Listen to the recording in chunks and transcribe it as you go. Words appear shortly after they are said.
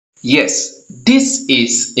Yes, this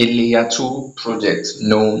is a layer 2 project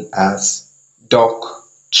known as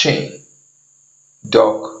Duckchain.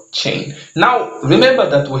 Duckchain. Now, remember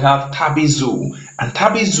that we have Tabizu, and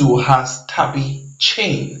Tabizu has Tabi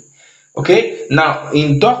chain. Okay, now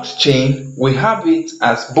in Duckchain, we have it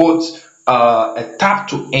as both a tap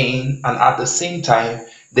to earn, and at the same time,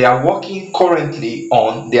 they are working currently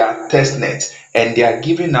on their testnet and they are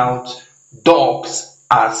giving out dogs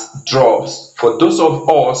as drops for those of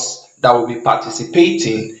us that will be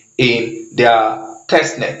participating in their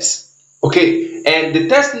testnets. Okay, and the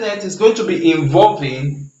testnet is going to be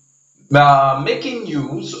involving making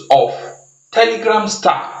use of Telegram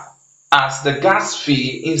Star as the gas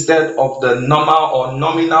fee instead of the normal or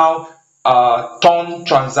nominal ton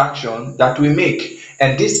transaction that we make.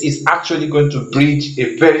 And this is actually going to bridge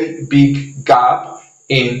a very big gap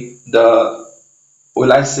in the,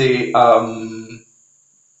 will I say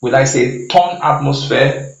ton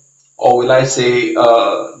atmosphere, or will I say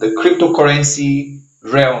the cryptocurrency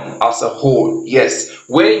realm as a whole. Yes,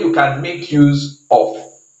 where you can make use of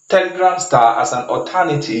Telegram Star as an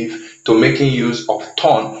alternative to making use of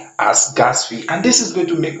Ton as gas fee. And this is going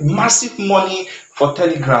to make massive money for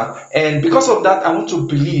Telegram. And because of that, I want to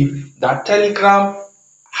believe that Telegram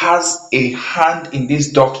has a hand in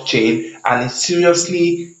this Duckchain and is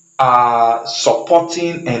seriously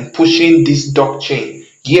supporting and pushing this Duckchain.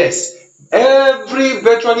 Yes,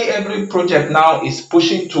 virtually every project now is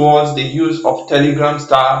pushing towards the use of Telegram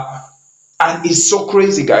Star, and it's so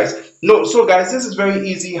crazy, guys. No, so guys, this is very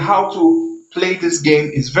easy. How to play this game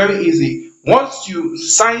is very easy. Once you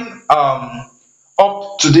sign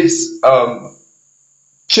up to this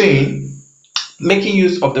chain, making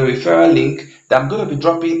use of the referral link that I'm going to be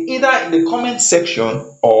dropping either in the comment section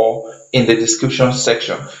or in the description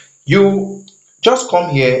section, you just come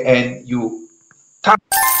here and you tap.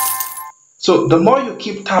 So the more you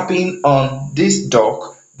keep tapping on this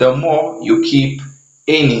dock, the more you keep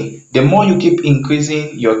earning, the more you keep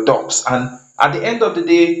increasing your docks. And at the end of the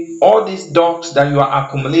day, all these docks that you are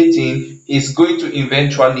accumulating is going to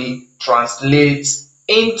eventually translate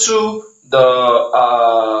into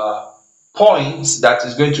the points that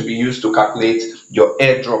is going to be used to calculate your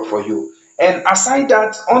airdrop for you. And aside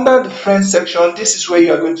that, under the friends section, this is where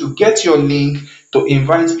you are going to get your link to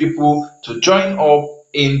invite people to join up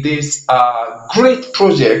in this great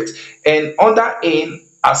project. And under in,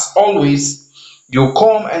 as always, you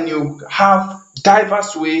come and you have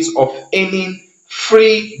diverse ways of earning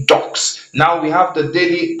free docs. Now we have the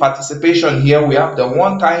daily participation here, we have the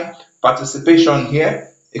one-time participation here.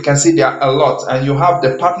 You can see there are a lot, and you have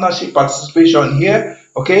the partnership participation here.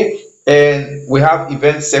 Okay, and we have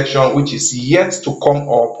event section, which is yet to come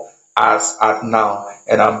up as at now,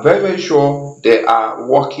 and I'm very sure they are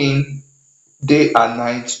working day and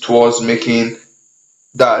night towards making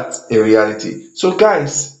that a reality. So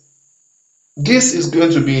guys, this is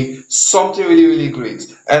going to be something really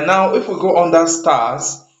great. And now if we go under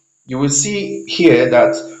stars, you will see here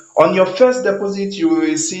that on your first deposit you will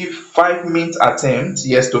receive 5 mint attempts,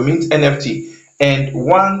 yes, to mint NFT, and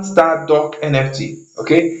 1 star doc NFT,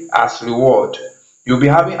 okay, as reward. You'll be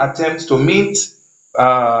having attempts to mint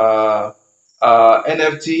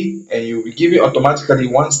NFT, and you'll be given automatically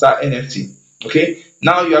 1 star NFT. Okay,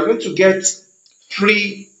 now you are going to get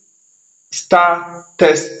free star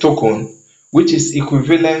test token, which is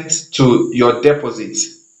equivalent to your deposit.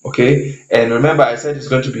 Okay, and remember I said it's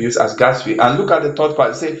going to be used as gas fee. And look at the third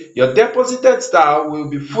part, say your deposited star will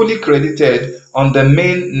be fully credited on the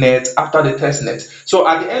main net after the test net. So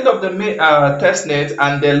at the end of the main test net,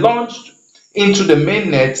 and they launched into the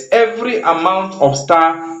main net, every amount of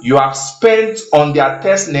star you have spent on their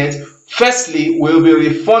test net, firstly, will be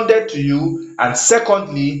refunded to you, and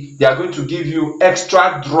secondly, they are going to give you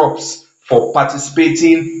extra drops for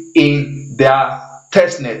participating in their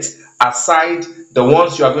testnet, aside the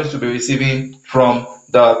ones you are going to be receiving from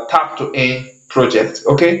the tap to earn project.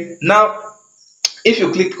 Okay, now if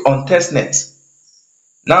you click on testnet,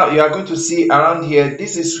 now you are going to see around here,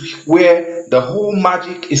 this is where the whole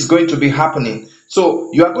magic is going to be happening.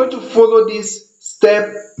 So you are going to follow this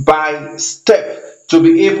step by step to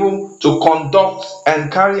be able to conduct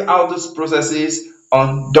and carry out these processes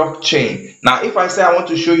on Duckchain. Now if I say I want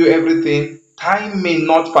to show you everything, time may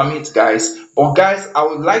not permit, guys, but guys, I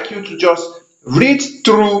would like you to just read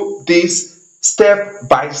through this step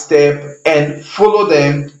by step and follow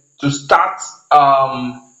them to start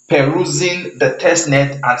perusing the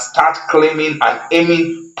testnet and start claiming and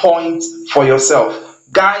aiming points for yourself.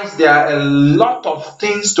 Guys, there are a lot of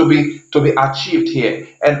things to be achieved here,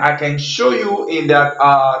 and I can show you in that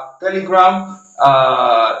Telegram,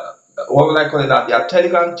 what will I call it, their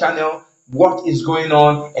Telegram channel. what is going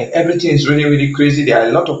on, and everything is really, really crazy. There are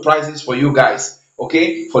a lot of prizes for you guys.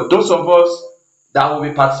 Okay, for those of us that will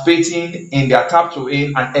be participating in their tap to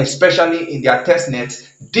earn and especially in their testnet,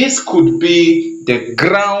 this could be the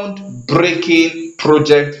groundbreaking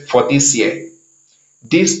project for this year.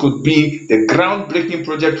 This could be the groundbreaking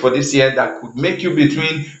project for this year that could make you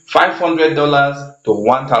between $500 to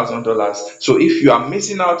 $1,000. So if you are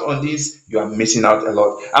missing out on this, you are missing out a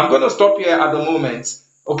lot. I'm going to stop here at the moment.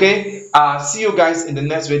 Okay, see you guys in the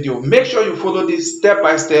next video. Make sure you follow this step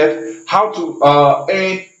by step, how to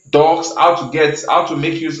earn dogs, how to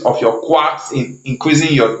make use of your quarks in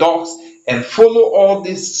increasing your dogs, and follow all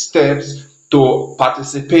these steps to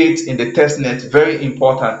participate in the testnet. Very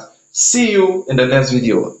important. See you in the next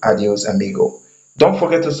video. Adios, amigo. Don't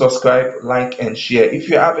forget to subscribe, like, and share. If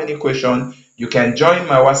you have any question, you can join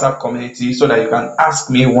my WhatsApp community so that you can ask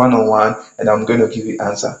me one-on-one, and I'm going to give you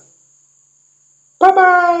answer. Bye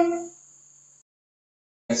bye.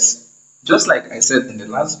 Yes, just like I said in the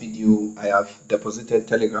last video, I have deposited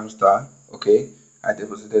Telegram Star. Okay, I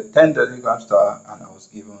deposited 10 Telegram Star and I was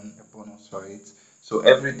given a bonus for it. So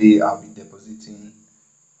every day I'll be depositing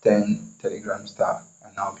 10 Telegram Star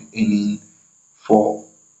and I'll be earning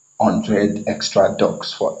 400 extra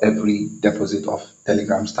dogs for every deposit of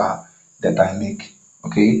Telegram Star that I make.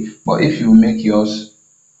 Okay, but if you make yours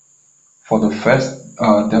for the first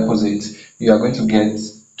deposit, you are going to get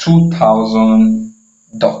 2,000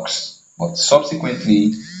 dogs, but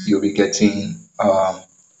subsequently you'll be getting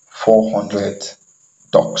 400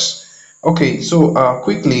 dogs. Okay, so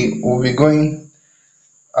quickly we'll be going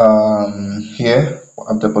here.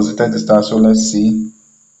 I've deposited the star, so let's see.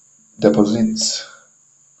 Deposits.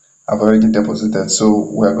 I've already deposited, so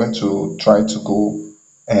we're going to try to go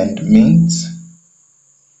and mint.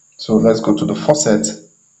 So let's go to the faucet.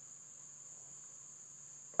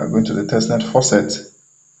 I'm going to the testnet faucet,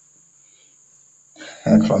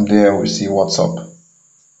 and from there we see what's up.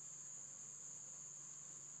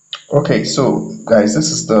 Okay, so guys, this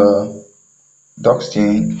is the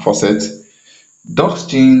Duckchain faucet.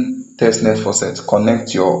 Duckchain testnet faucet.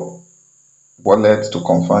 Connect your wallet to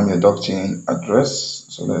confirm your Duckchain address.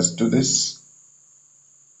 So let's do this.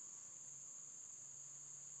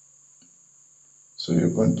 So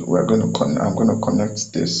I'm going to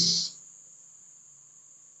connect this.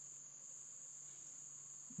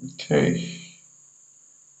 Okay,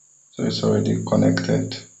 so it's already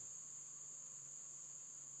connected.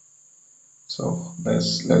 So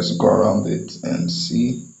let's go around it and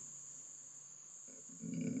see.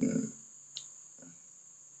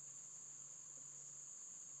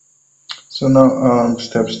 So now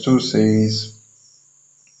steps 2 says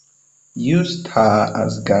use star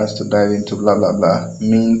as gas to dive into blah blah blah,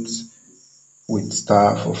 mint with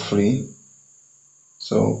star for free.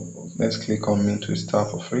 So let's click on mint with star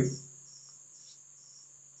for free.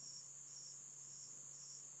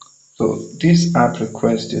 So this app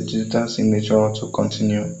requests your digital signature to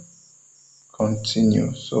continue.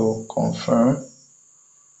 So confirm.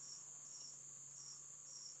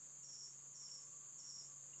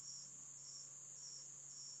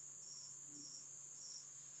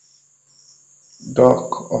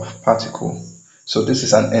 Dock of particle. So this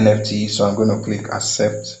is an NFT, so I'm going to click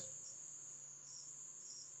accept.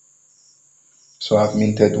 So I've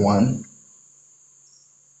minted one.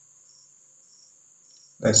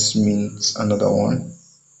 Let's mint another one.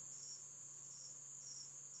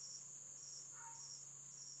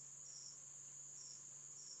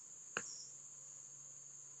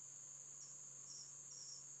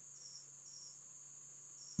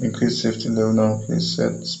 Increase safety level now. Please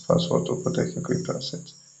set password to protect your crypto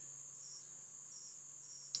assets.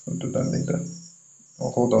 I'll do that later. Oh,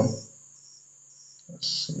 hold on. Let's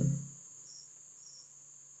see.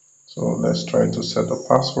 So let's try to set a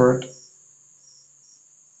password.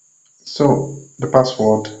 So the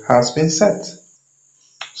password has been set.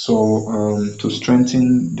 So to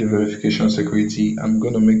strengthen the verification security, I'm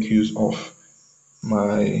going to make use of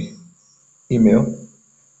my email.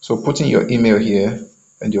 So put in your email here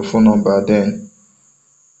and your phone number, then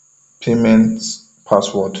payment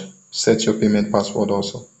password. Set your payment password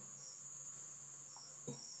also.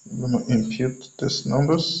 I'm going to input these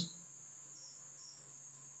numbers.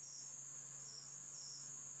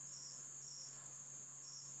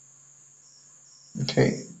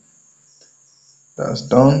 Okay, that's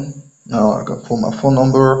done. Now I can put my phone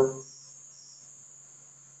number.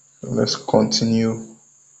 So let's continue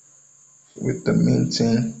with the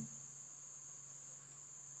minting.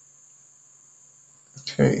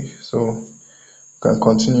 Okay, so can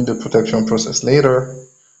continue the protection process later.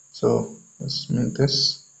 So let's mint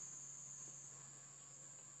this.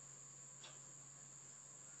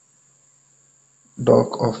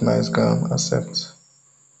 Dock of 9 gram, accept.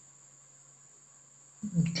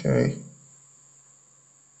 Okay.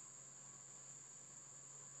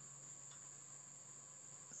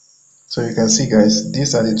 So you can see, guys,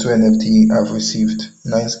 these are the two NFT I've received,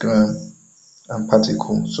 9 gram and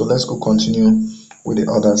particle. So let's go continue with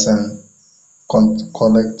the others and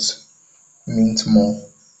collect, mint more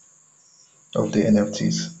of the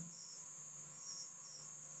NFTs.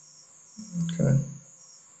 Okay.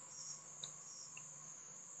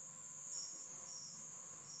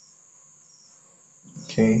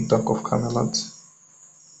 Okay, Dock of Camelot.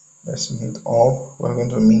 Let's mint all. We're going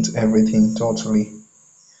to mint everything totally.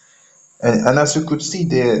 And as you could see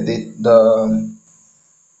there, the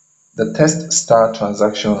test star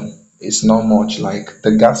transaction is not much. Like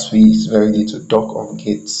the gas fee is very little. Dock of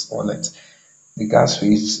Gates wallet, the gas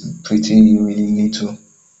fee is pretty really little.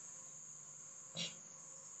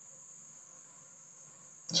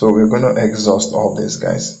 So we're going to exhaust all this,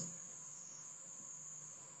 guys.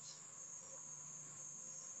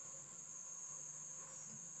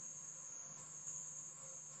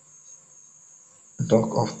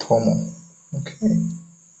 Dock of Tomo. Okay.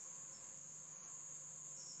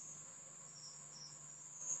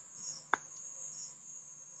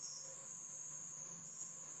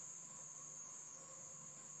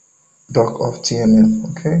 Dock of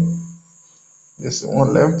TMM. Okay. This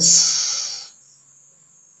one left.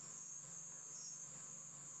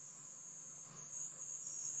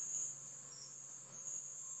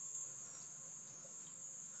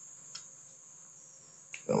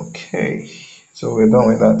 Okay, so we're done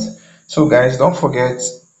with that. So guys, don't forget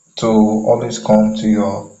to always come to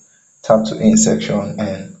your tap to earn section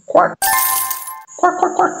and quack quack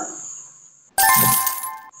quack quack.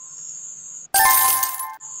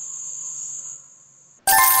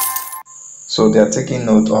 So they are taking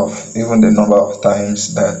note of even the number of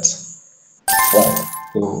times that, wow.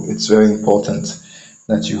 So it's very important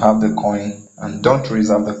that you have the coin and don't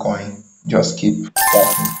reserve the coin. Just keep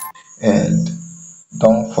tapping and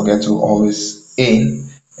don't forget to always aim,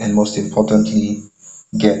 and most importantly,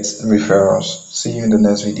 get referrals. See you in the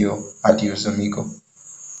next video. Adios amigo.